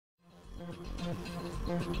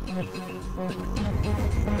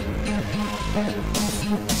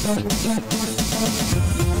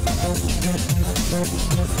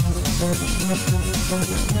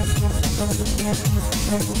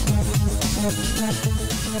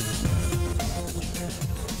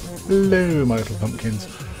Hello, my little pumpkins.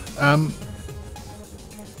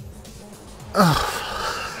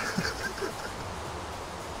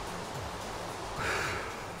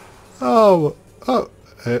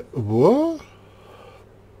 What?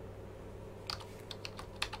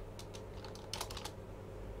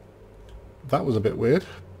 That was a bit weird.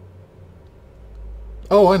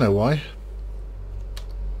 Oh, I know why.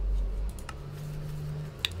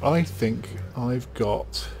 I think I've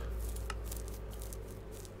got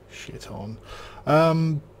shit on.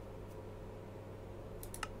 Oh,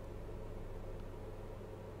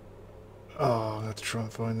 I have to try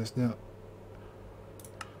and find this now.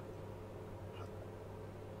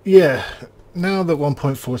 Yeah, now that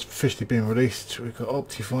 1.4 is officially being released, we've got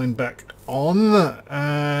Optifine back on,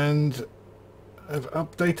 and I've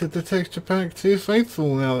updated the texture pack to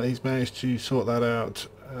Faithful now that he's managed to sort that out.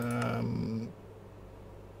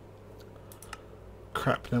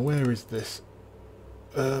 Crap, now where is this?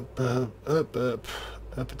 Graphics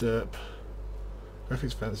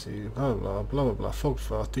fancy, blah blah blah blah blah, fog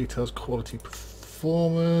fast, details, quality,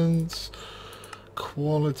 performance,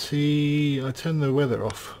 quality. I turned the weather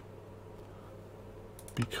off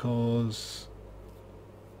because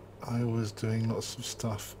I was doing lots of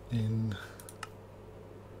stuff in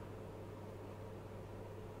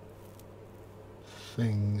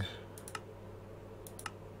thing.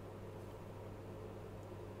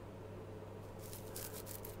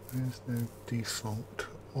 There's no default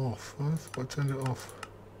off. I turned it off.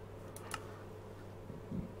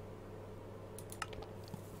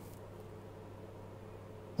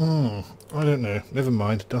 I don't know. Never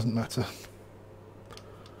mind. It doesn't matter.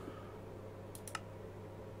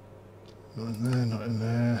 Not in there. Not in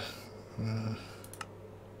there.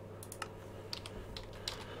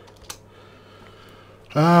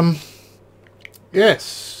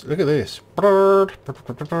 Yes. Look at this.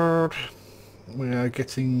 We are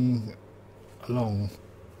getting along.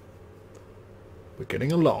 We're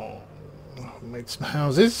getting along. Made some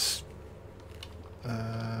houses.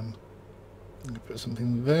 Put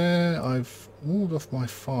something there. I've walled off my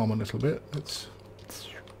farm a little bit. Let's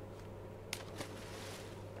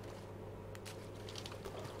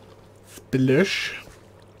splish.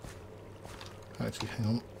 Actually, hang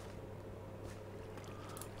on.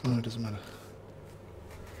 Oh, it doesn't matter.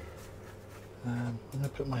 I'm going to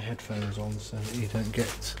put my headphones on so that you don't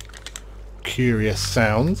get curious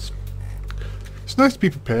sounds. It's nice to be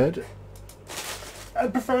prepared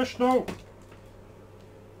and professional.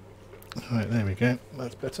 Right, there we go.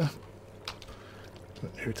 That's better.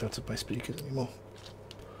 Don't hear it out of my speakers anymore.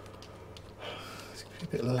 It's a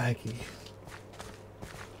bit laggy.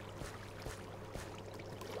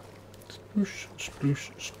 Sploosh,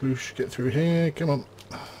 sploosh, sploosh. Get through here. Come on.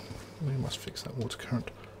 We must fix that water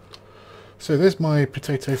current. So there's my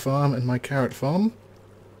potato farm and my carrot farm.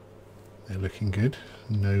 They're looking good.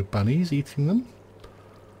 No bunnies eating them.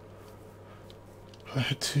 I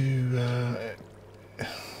had to...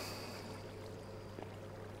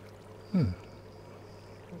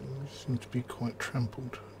 seems to be quite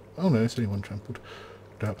trampled. Oh no, it's only one trampled.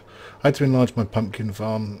 I had to enlarge my pumpkin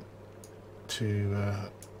farm to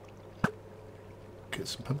get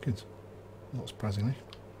some pumpkins, not surprisingly.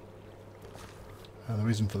 And the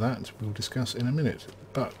reason for that we'll discuss in a minute.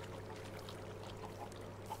 But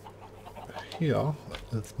here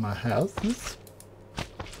is my house.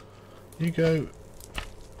 You go.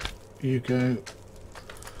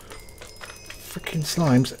 Freaking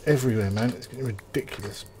slimes everywhere, man. It's getting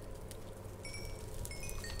ridiculous.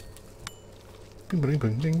 Bing, bing,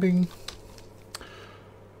 bing, bing, bing.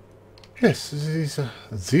 Yes, this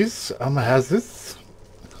has this.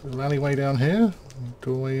 Little alleyway down here.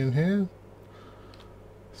 Doorway in here.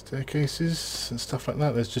 Staircases and stuff like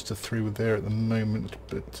that. There's just a through there at the moment,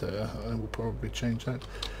 but I will probably change that.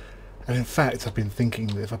 And in fact, I've been thinking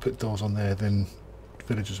that if I put doors on there, then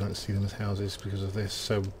villagers won't see them as houses because of this,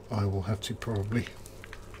 so I will have to probably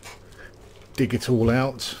dig it all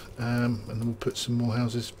out, and then we'll put some more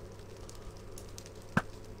houses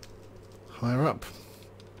higher up.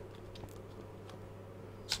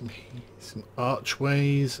 Some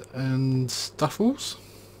archways and stuffles.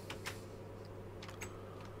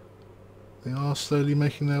 They are slowly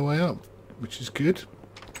making their way up, which is good.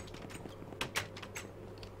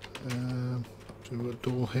 So a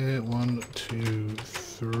door here, 1, 2,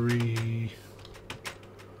 3,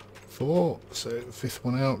 4. So the fifth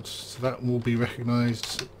one out. So that will be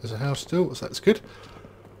recognised as a house still. So that's good.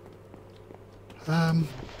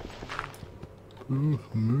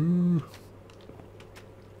 Moo.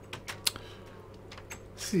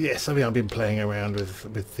 So yes, I mean I've been playing around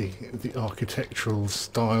with the architectural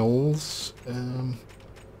styles.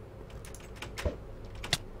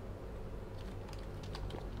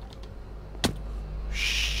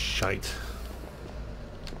 Shite.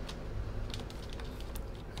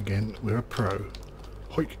 Again, we're a pro.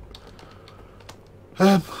 Hoik.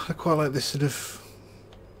 I quite like this sort of,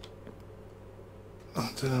 I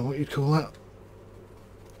don't know what you'd call that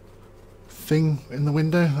thing in the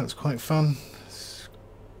window. That's quite fun. It's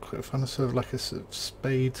quite fun. It's sort of like a sort of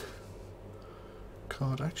spade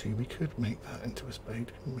card. Actually, we could make that into a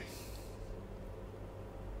spade, couldn't we?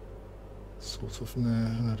 Sort of. No,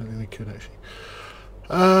 I don't think we could actually.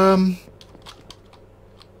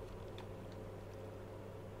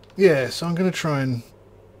 Yeah, so I'm going to try and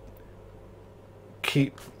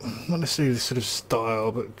keep, not necessarily this sort of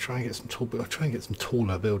style, but try and get some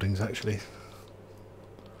taller buildings actually.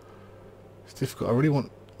 It's difficult. I really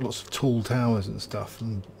want lots of tall towers and stuff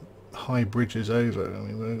and high bridges over. I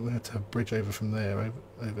mean, we have to have a bridge over from there,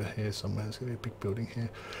 over here somewhere. There's going to be a big building here.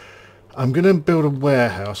 I'm going to build a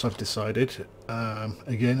warehouse, I've decided.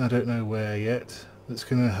 Again, I don't know where yet. That's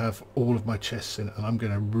going to have all of my chests in it, and I'm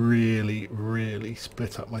going to really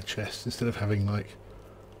split up my chests. Instead of having like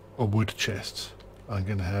a wood chest, I'm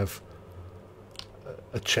going to have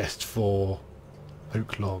a chest for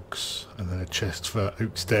oak logs and then a chest for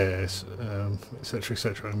oak stairs, etc,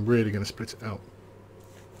 etc. I'm really going to split it out,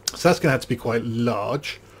 so that's going to have to be quite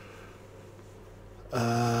large.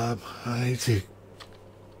 I need to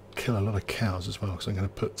kill a lot of cows as well, because I'm going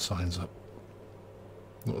to put signs up.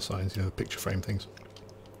 Not signs, you know, the picture frame things.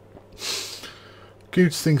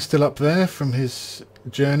 Good's thing's still up there from his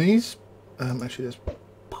journeys. Actually, let's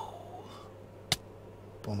pull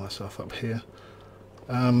myself up here.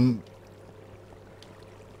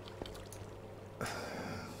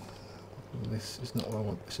 This is not what I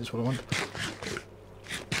want. This is what I want.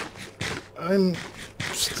 I'm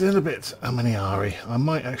still a bit amaniari. I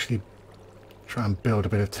might actually try and build a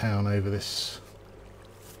bit of town over this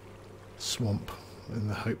swamp in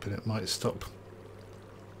the hope that it might stop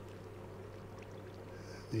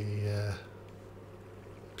the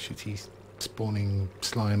shitty spawning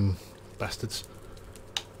slime bastards.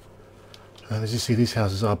 And as you see, these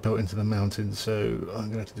houses are built into the mountains, so I'm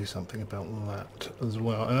going to have to do something about that as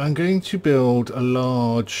well. And I'm going to build a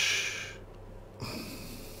large,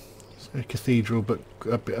 it's a cathedral, but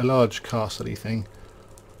a large castle-y thing.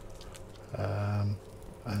 And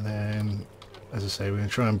then, as I say, we're going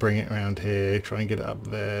to try and bring it around here, try and get it up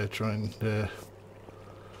there, try and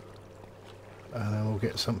then we'll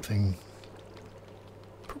get something,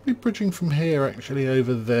 probably bridging from here actually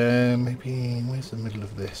over there. Maybe, where's the middle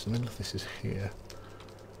of this? The middle of this is here.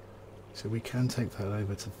 So we can take that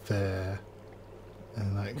over to there,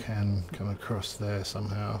 and that can come across there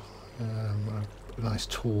somehow. A nice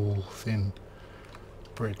tall, thin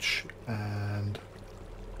bridge and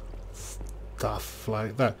stuff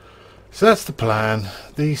like that. So that's the plan.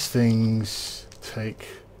 These things take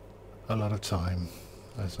a lot of time,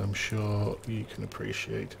 as I'm sure you can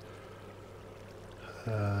appreciate.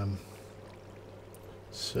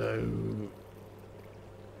 So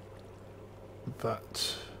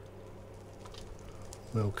that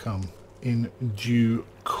will come in due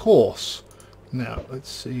course. Now let's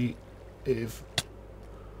see if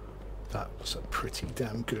that was a pretty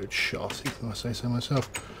damn good shot, if I say so myself.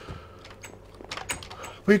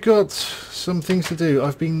 We've got some things to do.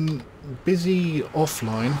 I've been busy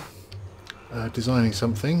offline designing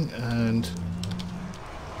something, and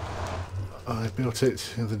I built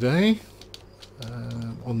it the other day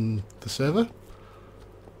on the server.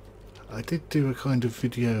 I did do a kind of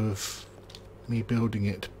video of me building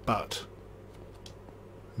it, but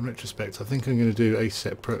in retrospect I think I'm going to do a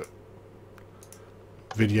separate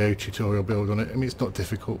video tutorial build on it. I mean, it's not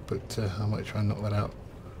difficult, but I might try and knock that out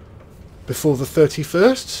before the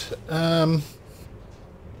 31st.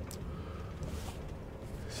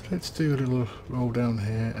 So let's do a little roll down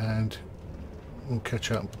here and we'll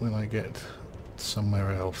catch up when I get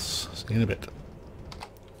somewhere else. See you in a bit.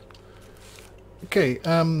 Okay,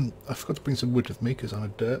 I forgot to bring some wood with me because I'm a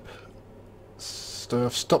derp. So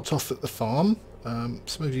I've stopped off at the farm.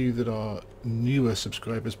 Some of you that are newer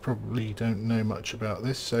subscribers probably don't know much about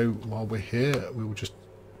this, so while we're here we will just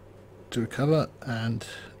do a cover, and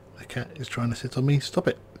the cat is trying to sit on me. Stop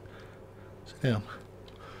it. Sit down.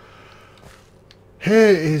 Here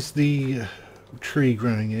is the tree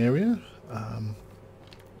growing area.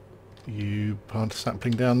 You plant a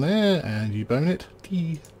sapling down there and you bone it.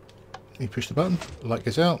 You push the button, light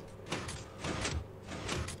goes out.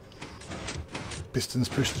 Pistons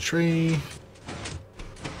push the tree.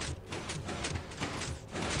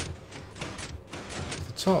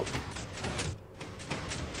 The top.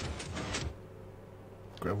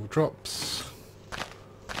 Gravel drops.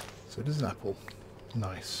 So it is an apple.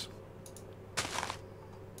 Nice.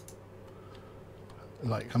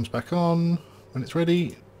 Light comes back on when it's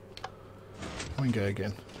ready. And we go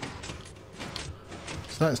again.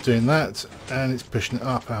 So that's doing that, and it's pushing it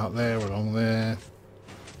up out there, along there.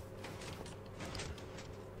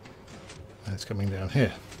 And it's coming down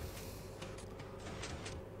here.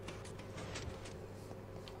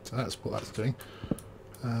 So that's what that's doing.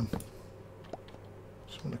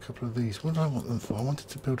 Just want a couple of these. What do I want them for? I wanted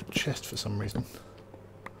to build a chest for some reason.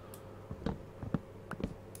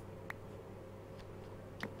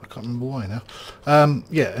 I can't remember why now.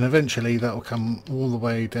 Yeah, and eventually that will come all the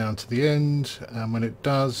way down to the end, and when it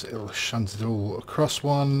does, it'll shunt it all across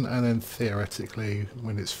one, and then theoretically,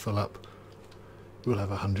 when it's full up, we'll have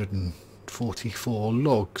 144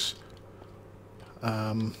 logs.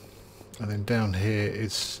 And then down here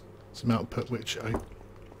is some output which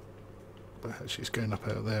actually it's going up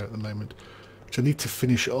out there at the moment, which I need to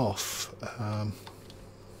finish off. I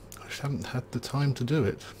just haven't had the time to do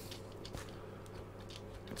it.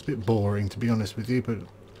 It's a bit boring, to be honest with you, but it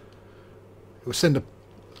will send a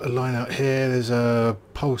line out here. There's a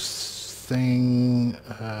pulse thing,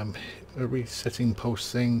 a resetting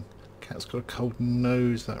pulse thing. Cat's got a cold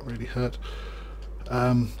nose, that really hurt.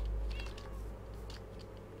 That's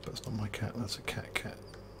not my cat, that's a cat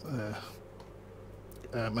there.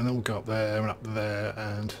 And then we'll go up there and up there,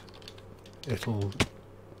 and it'll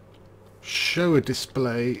show a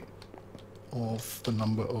display of the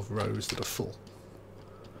number of rows that are full.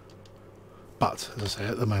 But, as I say,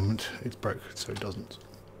 at the moment it's broke, so it doesn't.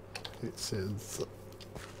 It says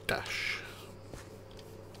dash.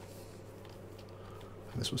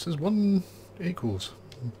 And this one says 1 equals.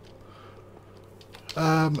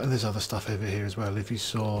 And there's other stuff over here as well. If you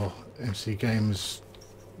saw MC Games'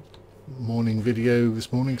 morning video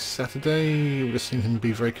this morning, Saturday, you would have seen him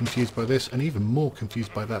be very confused by this, and even more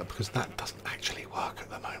confused by that, because that doesn't actually work at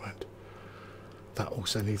the moment. That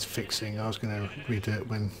also needs fixing. I was going to redo it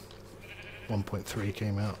when 1.3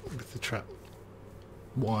 came out with the trap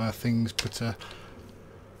wire things, but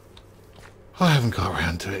I haven't got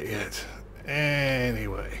around to it yet.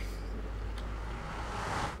 Anyway,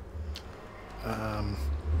 where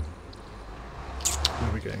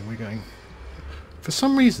are we going? We're going, for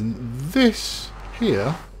some reason, this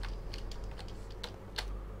here,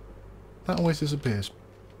 that always disappears.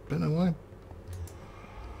 Don't know why.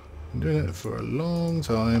 Been doing it for a long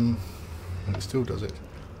time, and it still does it.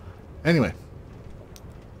 Anyway,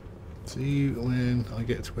 see you when I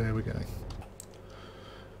get to where we're going.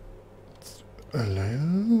 Hello,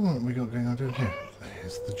 what have we got going on down here?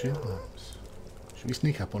 There's the gems. Should we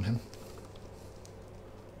sneak up on him?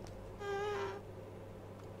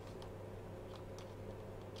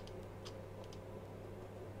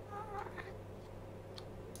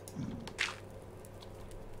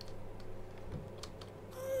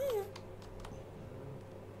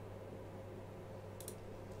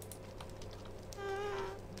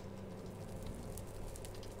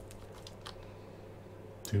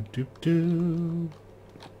 Do do do.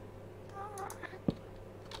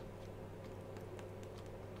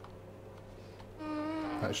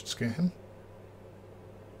 That should scare him.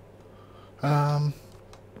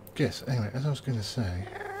 Yes, anyway, as I was going to say,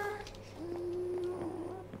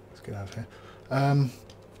 let's get out of here.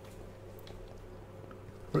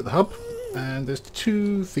 We're at the hub, and there's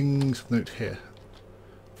 2 things of note here.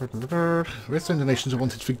 Redstone donations are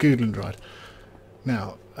wanted for Goodland Ride.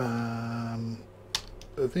 Now,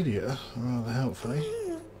 a video, rather helpfully,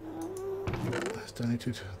 has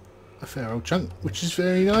donated a fair old chunk, which is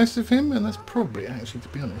very nice of him, and that's probably, actually, to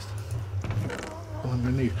be honest, all I'm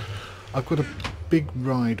going to need. I've got a big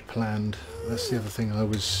ride planned. That's the other thing I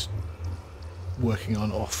was working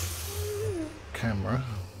on off camera,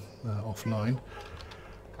 offline,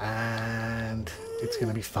 and it's going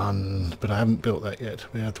to be fun, but I haven't built that yet.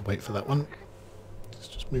 We have to wait for that one. Let's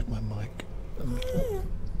just move my mic a little.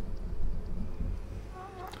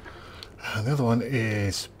 And the other one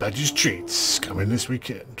is Badger's Treats, coming this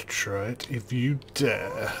weekend. Try it if you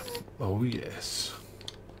dare. Oh yes.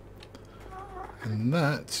 And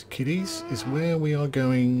that, kiddies, is where we are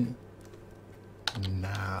going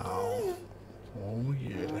now. Oh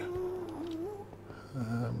yeah.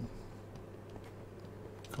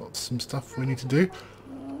 Got some stuff we need to do.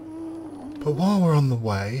 But while we're on the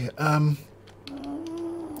way, as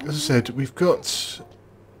I said, we've got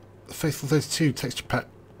the Faithful 32 texture pack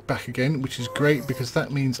back again, which is great because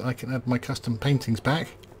that means I can add my custom paintings back.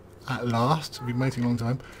 at last. I've been waiting a long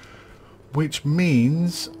time. Which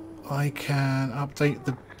means I can update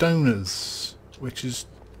the donors, which is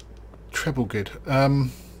treble good.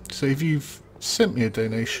 So if you've sent me a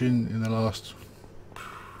donation in the last,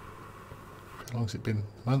 how long has it been?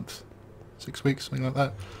 A month? 6 weeks? Something like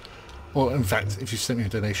that? Or in fact, if you sent me a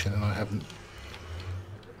donation and I haven't...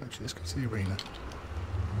 Actually, let's go to the arena.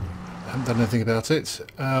 I haven't done anything about it.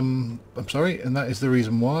 I'm sorry, and that is the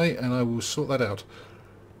reason why, and I will sort that out.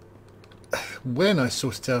 When I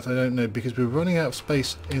sort it out, I don't know, because we're running out of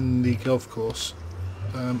space in the golf course.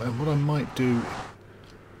 And what I might do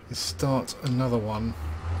is start another one.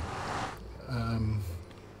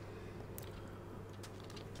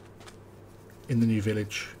 In the new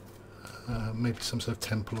village. Maybe some sort of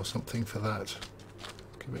temple or something for that.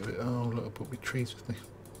 Give it a bit. Oh look, I brought me trees with me.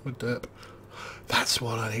 Wood derp. That's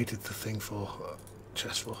what I needed the thing for.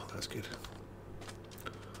 Chest for. That's good.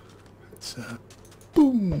 Let's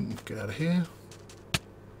boom. Get out of here.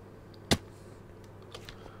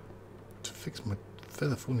 To fix my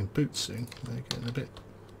feather falling boots soon. They're getting a bit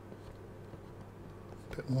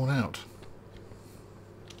worn out.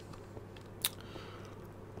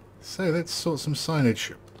 So let's sort some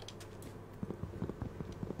signage.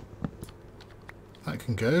 That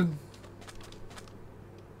can go.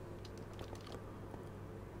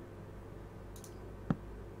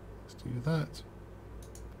 Let's do that.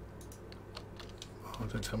 Oh,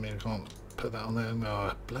 don't tell me I can't put that on there.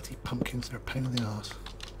 Oh, bloody pumpkins, they're a pain in the arse.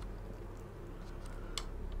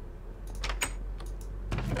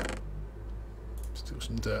 Still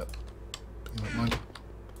some dirt. You don't mind.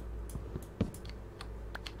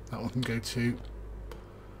 That one can go to.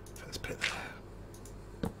 Let's put it there.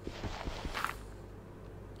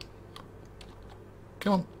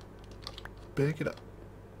 Come on. Pick it up.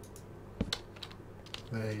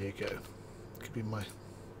 There you go. Could be my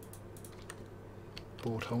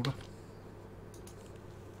board holder.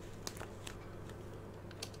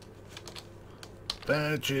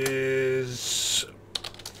 Badges.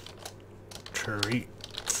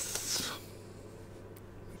 Treats. What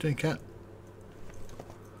are you doing, cat?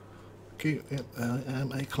 Yep, I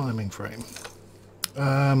am a climbing frame.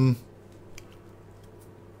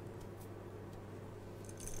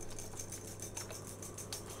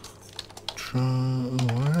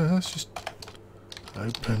 Let's just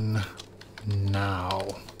open now.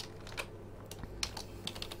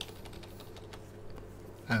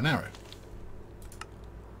 And an arrow.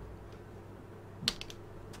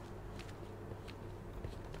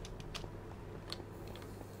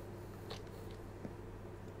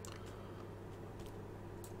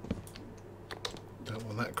 Don't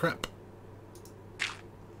want that crap.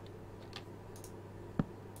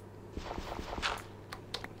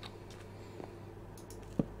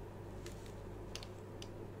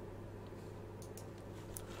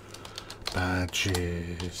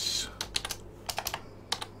 Badges.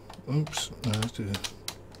 Oops, no, let's do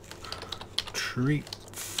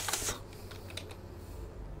treats.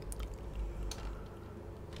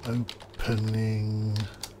 Opening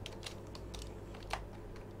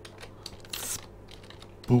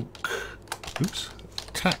book. Oops.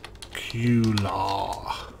 Spectacular.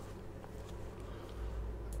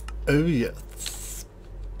 Oh yes.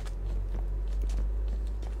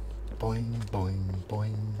 Boing, boing,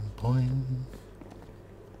 boing, boing.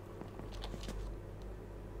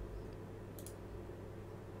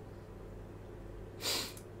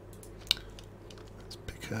 Let's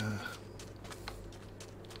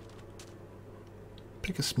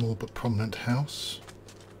pick a small but prominent house.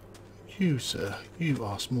 You, sir, you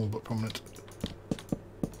are small but prominent.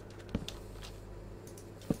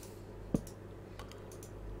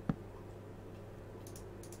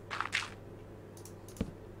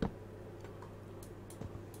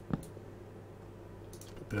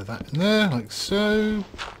 Put a bit of that in there, like so.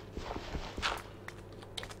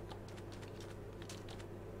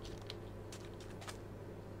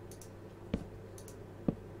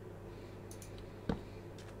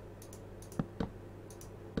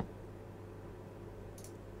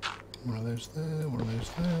 One of those there, one of those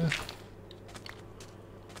there.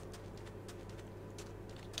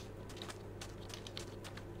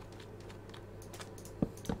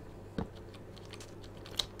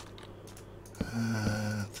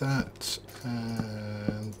 That,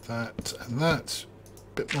 and that, and that.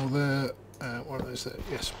 Bit more there. One of those there,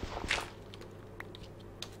 yes.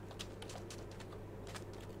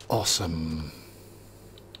 Awesome.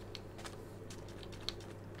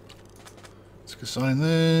 Stick a sign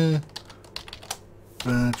there.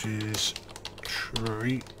 Badges,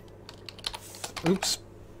 treat. Oops.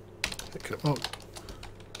 Pick it up.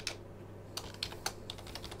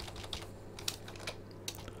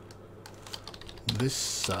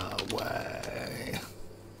 this way.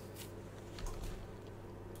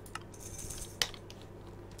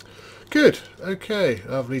 Good. Okay,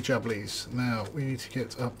 lovely jubblies. Now we need to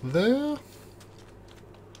get up there.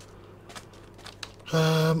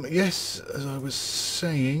 Yes, as I was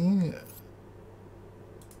saying,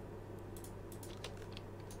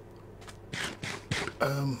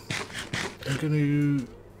 I'm going to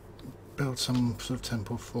build some sort of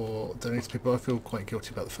temple for donated people. I feel quite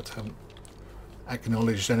guilty about the fact I haven't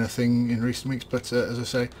acknowledged anything in recent weeks, but as I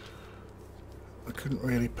say, I couldn't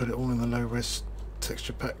really put it all in the low res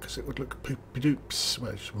texture pack because it would look poopy doops.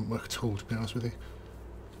 Well, it just wouldn't work at all, to be honest with you.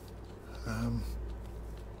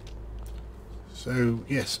 So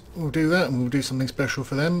yes, we'll do that, and we'll do something special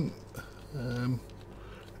for them. And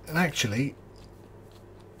actually,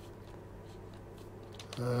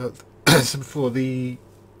 so before the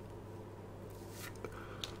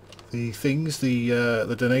things,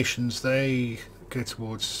 the donations, they go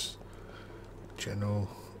towards general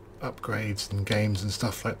upgrades and games and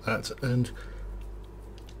stuff like that, and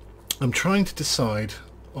I'm trying to decide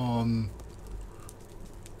on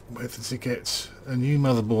whether to get a new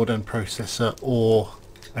motherboard and processor or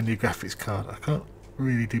a new graphics card. I can't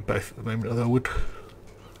really do both at the moment, although I would.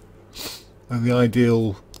 And the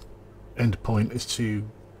ideal end point is to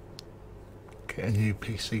get a new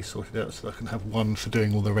PC sorted out so that I can have one for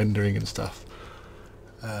doing all the rendering and stuff,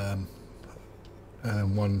 and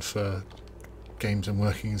one for games I'm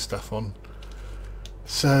working and stuff on.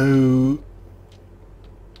 So,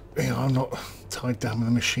 you know, I'm not tied down with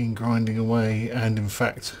a machine grinding away, and in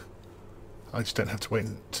fact I just don't have to wait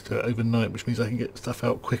to do it overnight, which means I can get stuff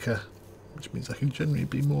out quicker, which means I can generally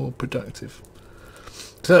be more productive.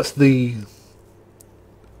 So that's the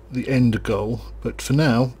end goal. But for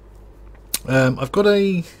now, I've got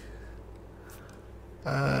a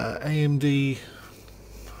AMD,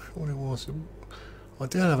 what it was, I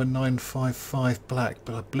did have a 955 black,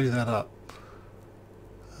 but I blew that up.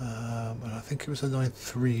 And I think it was a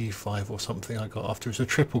 935 or something I got after. It's a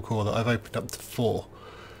triple core that I've opened up to 4.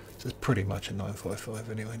 So it's pretty much a 955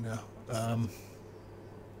 anyway now.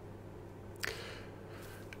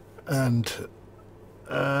 And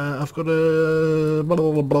I've got a blah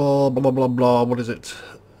blah blah blah blah blah. What is it?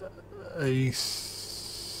 A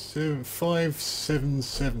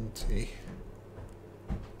 5770.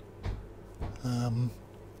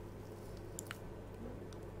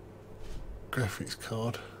 Graphics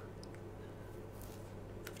card.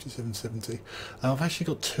 5770. I've actually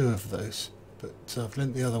got 2 of those, but I've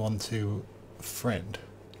lent the other one to a friend.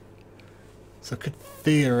 So I could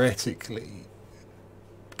theoretically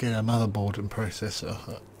get a motherboard and processor.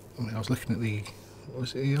 I mean, I was looking at the, what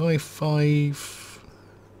was it, the i5,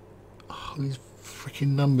 oh, these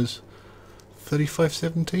freaking numbers,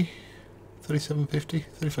 3570, 3750,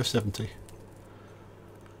 3570,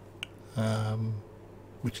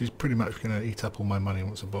 which is pretty much going to eat up all my money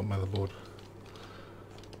once I bought a motherboard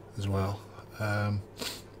as well. But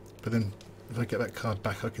then if I get that card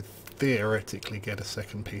back, I could theoretically get a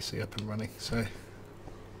second PC up and running. So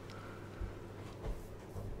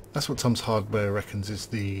that's what Tom's Hardware reckons is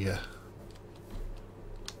the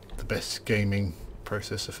best gaming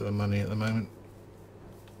processor for the money at the moment.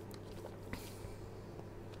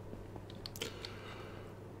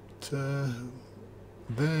 But,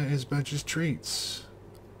 there is Badger's Treats.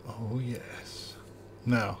 Oh yes.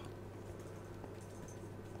 Now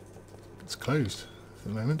it's closed for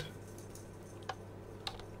the moment,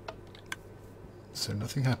 so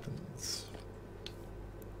nothing happens.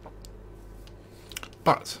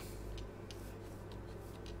 But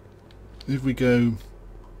if we go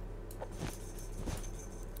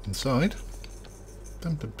inside,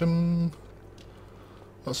 dum, dum, dum,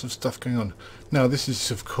 lots of stuff going on. Now this is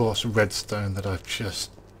of course redstone that I've just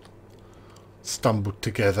stumbled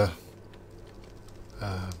together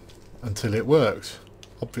until it worked,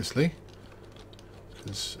 obviously,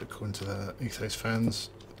 because according to the Ethos fans,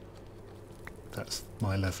 that's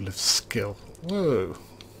my level of skill. Whoa,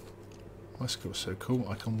 my skill's so cool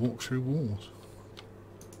I can walk through walls.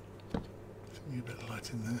 I think you need a bit of light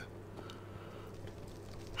in there.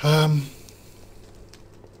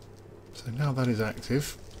 So now that is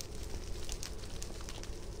active,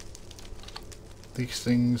 these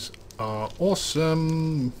things are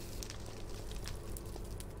awesome.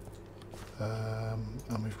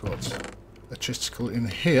 And we've got a chesticle in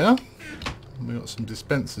here, and we've got some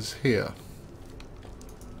dispensers here.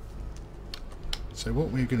 So what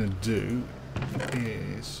we're going to do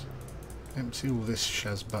is empty all this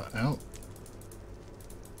shazbat out.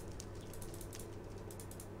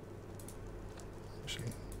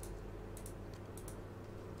 Actually,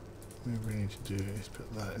 what we really need to do is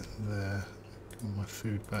put that in there. Give me my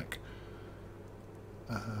food back.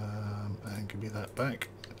 And give me that back.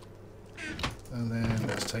 And then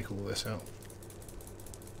let's take all this out.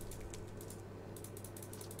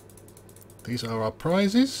 These are our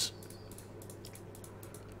prizes.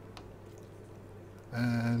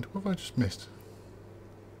 And what have I just missed?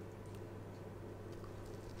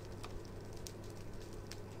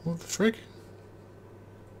 What the frig?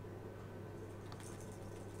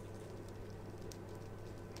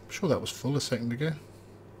 I'm sure that was full a second ago.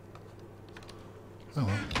 Oh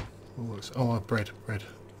well. Oh, bread.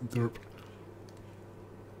 Derp.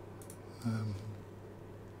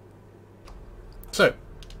 So,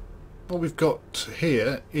 what we've got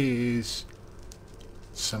here is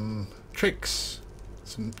some tricks,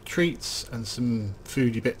 some treats, and some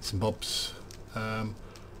foodie bits and bobs. And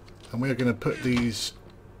we're going to put these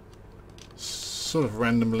sort of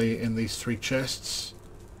randomly in these 3 chests.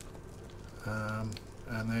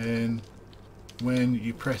 And then when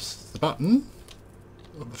you press the button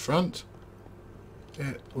on the front,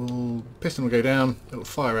 piston will go down, it will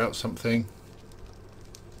fire out something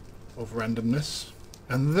of randomness,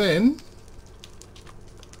 and then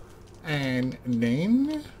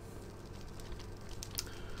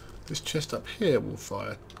this chest up here will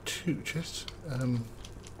fire 2 chests.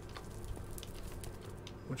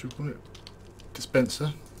 What do you call it?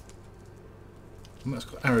 Dispenser. And that's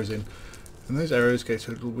got arrows in, and those arrows go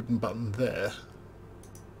to a little wooden button there.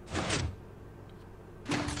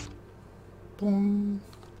 Boom.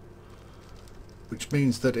 Which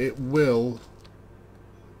means that it will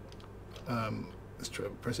let's try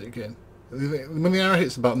and press it again. When the arrow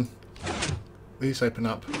hits the button, these open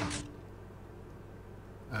up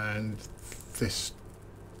and this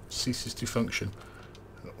ceases to function.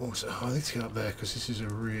 And also, I need to get up there because this is a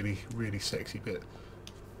really, really sexy bit.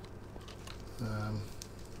 Let's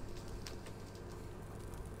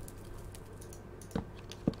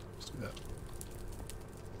do that.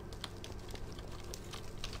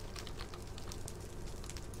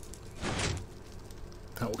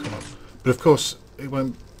 That will come up, but of course it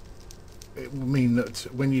won't. It will mean that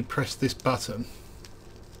when you press this button,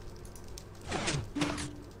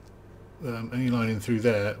 any line in through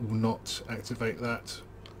there will not activate that.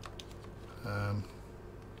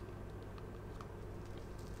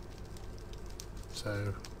 So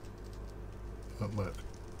it won't work.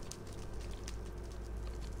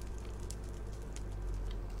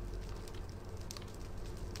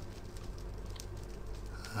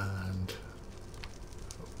 And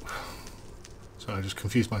so I just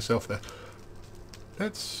confused myself there.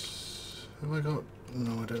 Let's. Have I got?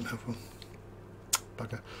 No, I don't have one.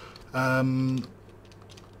 Bugger. I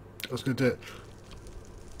was going to do it.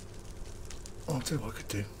 Oh, I'll tell you what I could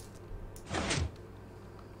do.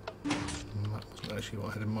 That wasn't actually what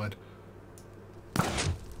I had in mind.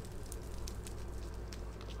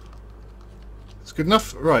 It's good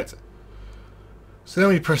enough? Right. So then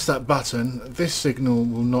when you press that button, this signal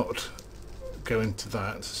will not go into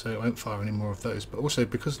that, so it won't fire any more of those. But also,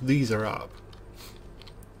 because these are up,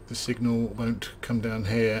 the signal won't come down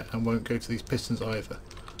here and won't go to these pistons either.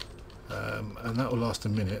 And that will last a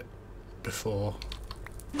minute before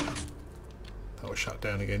that will shut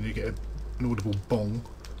down again. You get an audible bong.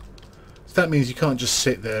 So that means you can't just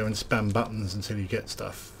sit there and spam buttons until you get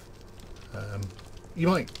stuff. You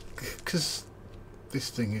might, because this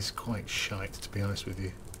thing is quite shite, to be honest with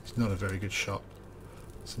you. It's not a very good shot.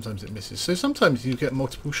 Sometimes it misses. So sometimes you get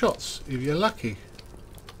multiple shots if you're lucky.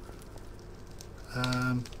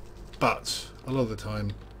 But a lot of the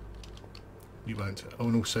time you won't. Oh,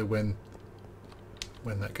 and also when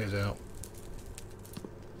that goes out,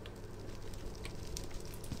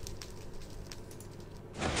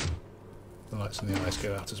 the lights in the eyes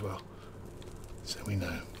go out as well, so we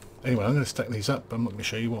know. Anyway, I'm going to stack these up. I'm not going to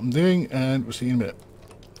show you what I'm doing, and we'll see you in a minute.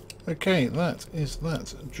 Okay, that is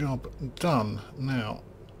that job done. Now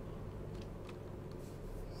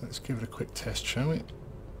let's give it a quick test, shall we?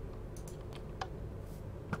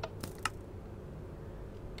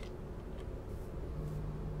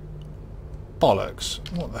 Bollocks!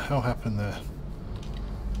 What the hell happened there?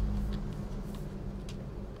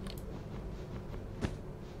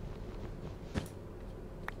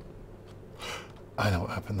 I know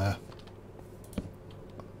what happened there.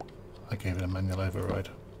 I gave it a manual override.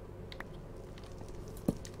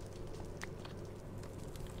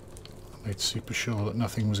 I made super sure that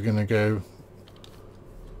nothing was going to go.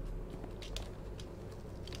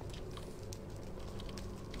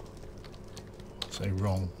 I'd say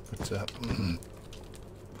wrong, but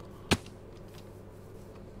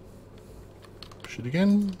push it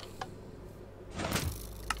again.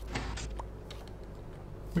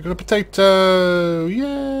 We got a potato!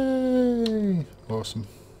 Yay! Awesome.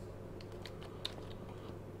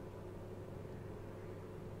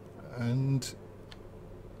 And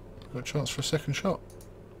got a chance for a second shot.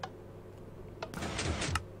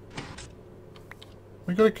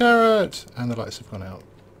 We got a carrot! And the lights have gone out.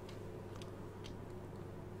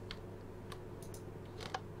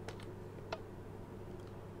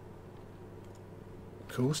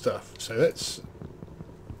 Cool stuff. So let's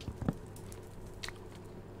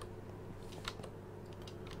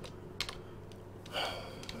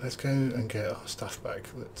go and get our stuff back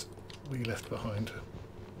that we left behind.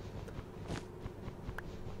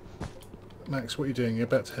 Max, what are you doing? You're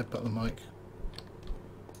about to headbutt the mic.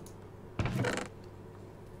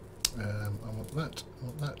 I want that, I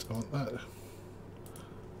want that, I want that. Let's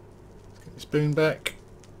get the spoon back.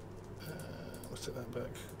 Let's take that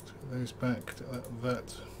back. Take those back, take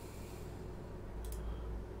that.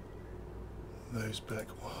 Those back.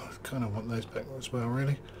 Well, I kind of want those back as well,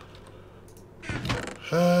 really.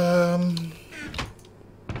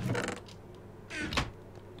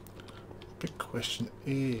 Big question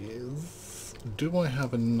is, do I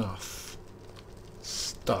have enough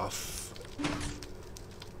stuff?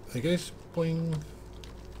 There goes, boing.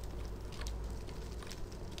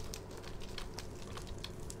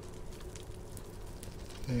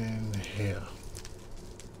 In here.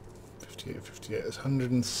 58, 58, that's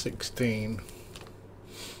 116.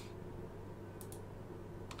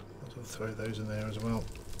 I'll throw those in there as well.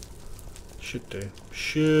 Should do.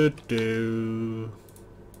 Should do.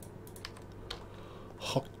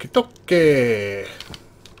 Hockey dokie.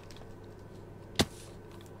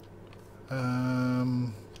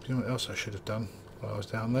 You know what else I should have done while I was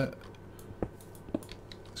down there?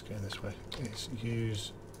 Let's go this way. Is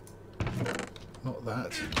use not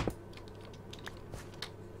that.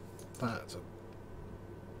 That.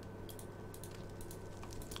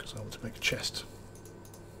 Because I want to make a chest.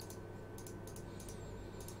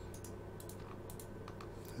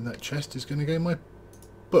 And that chest is going to go in my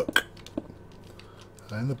book.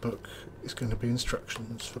 And the book is going to be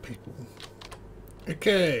instructions for people.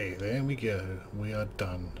 Okay, there we go. We are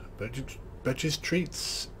done. Budget's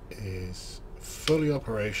Treats is fully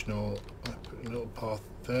operational. I put a little path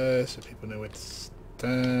there so people know where to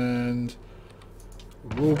stand.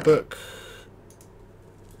 Rulebook,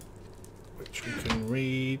 which we can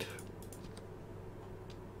read.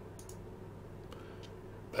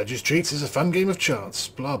 Budget's Treats is a fun game of chance.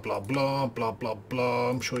 Blah blah blah blah blah blah.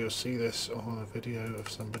 I'm sure you'll see this on a video of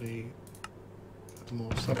somebody with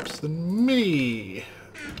more subs than me.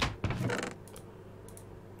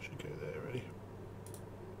 Should go there, ready?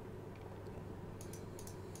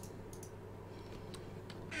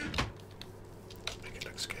 Make it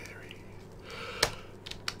look scary.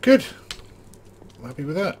 Good. I'm happy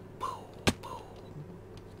with that.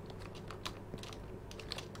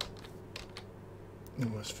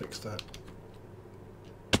 Almost fix that.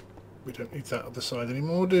 We don't need that other side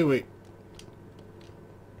anymore, do we?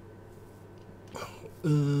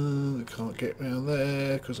 I can't get round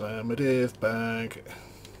there because I am a div bag.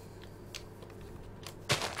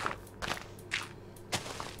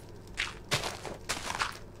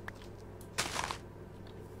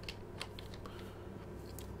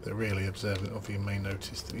 The really observant of you may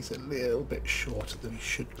notice that he's a little bit shorter than he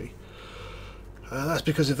should be. That's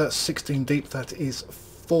because if that's 16 deep, that is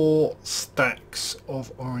 4 stacks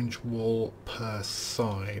of orange wool per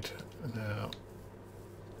side. Now,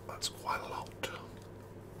 that's quite a lot.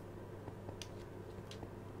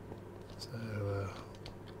 So,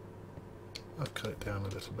 I've cut it down a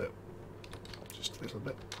little bit. Just a little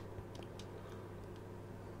bit.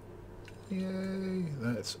 Yay,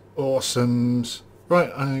 that's awesome.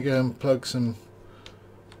 Right, I'm going to go and plug some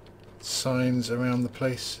signs around the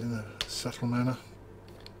place in a subtle manner.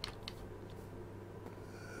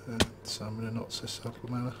 And some in a not so subtle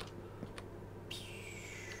manner.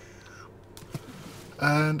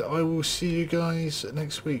 And I will see you guys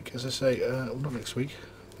next week, as I say, well, not next week,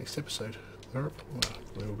 next episode. Well,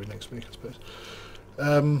 it will be next week, I suppose.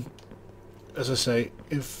 As I say,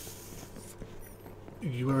 if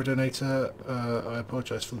you were a donator, I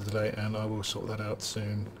apologise for the delay, and I will sort that out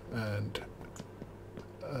soon. And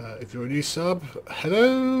if you're a new sub,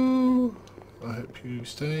 hello! I hope you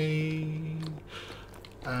stay.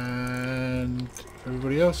 And for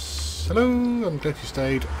everybody else, hello! I'm glad you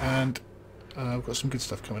stayed, and I've got some good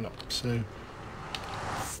stuff coming up, so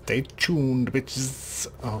stay tuned, bitches.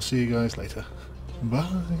 I'll see you guys later. Bye!